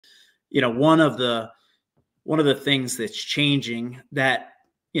one of the things that's changing that,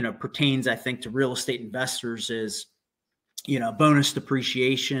 pertains, I think, to real estate investors is, bonus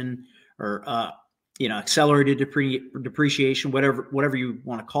depreciation or, accelerated depreciation, whatever you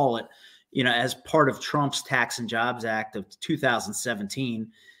want to call it, as part of Trump's Tax and Jobs Act of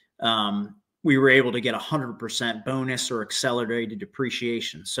 2017, we were able to get 100% bonus or accelerated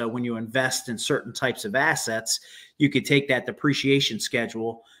depreciation. So when you invest in certain types of assets, you could take that depreciation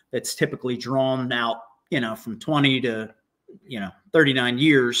schedule that's typically drawn out, from 20 to, 39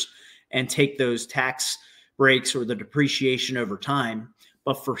 years, and take those tax breaks or the depreciation over time.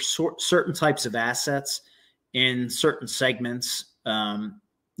 But for certain types of assets in certain segments,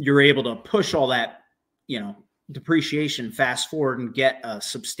 you're able to push all that, depreciation fast forward and get a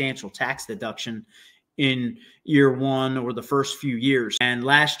substantial tax deduction in year one or the first few years. And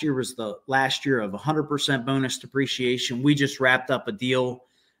last year was the last year of 100% bonus depreciation. We just wrapped up a deal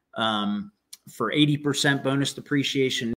for 80% bonus depreciation.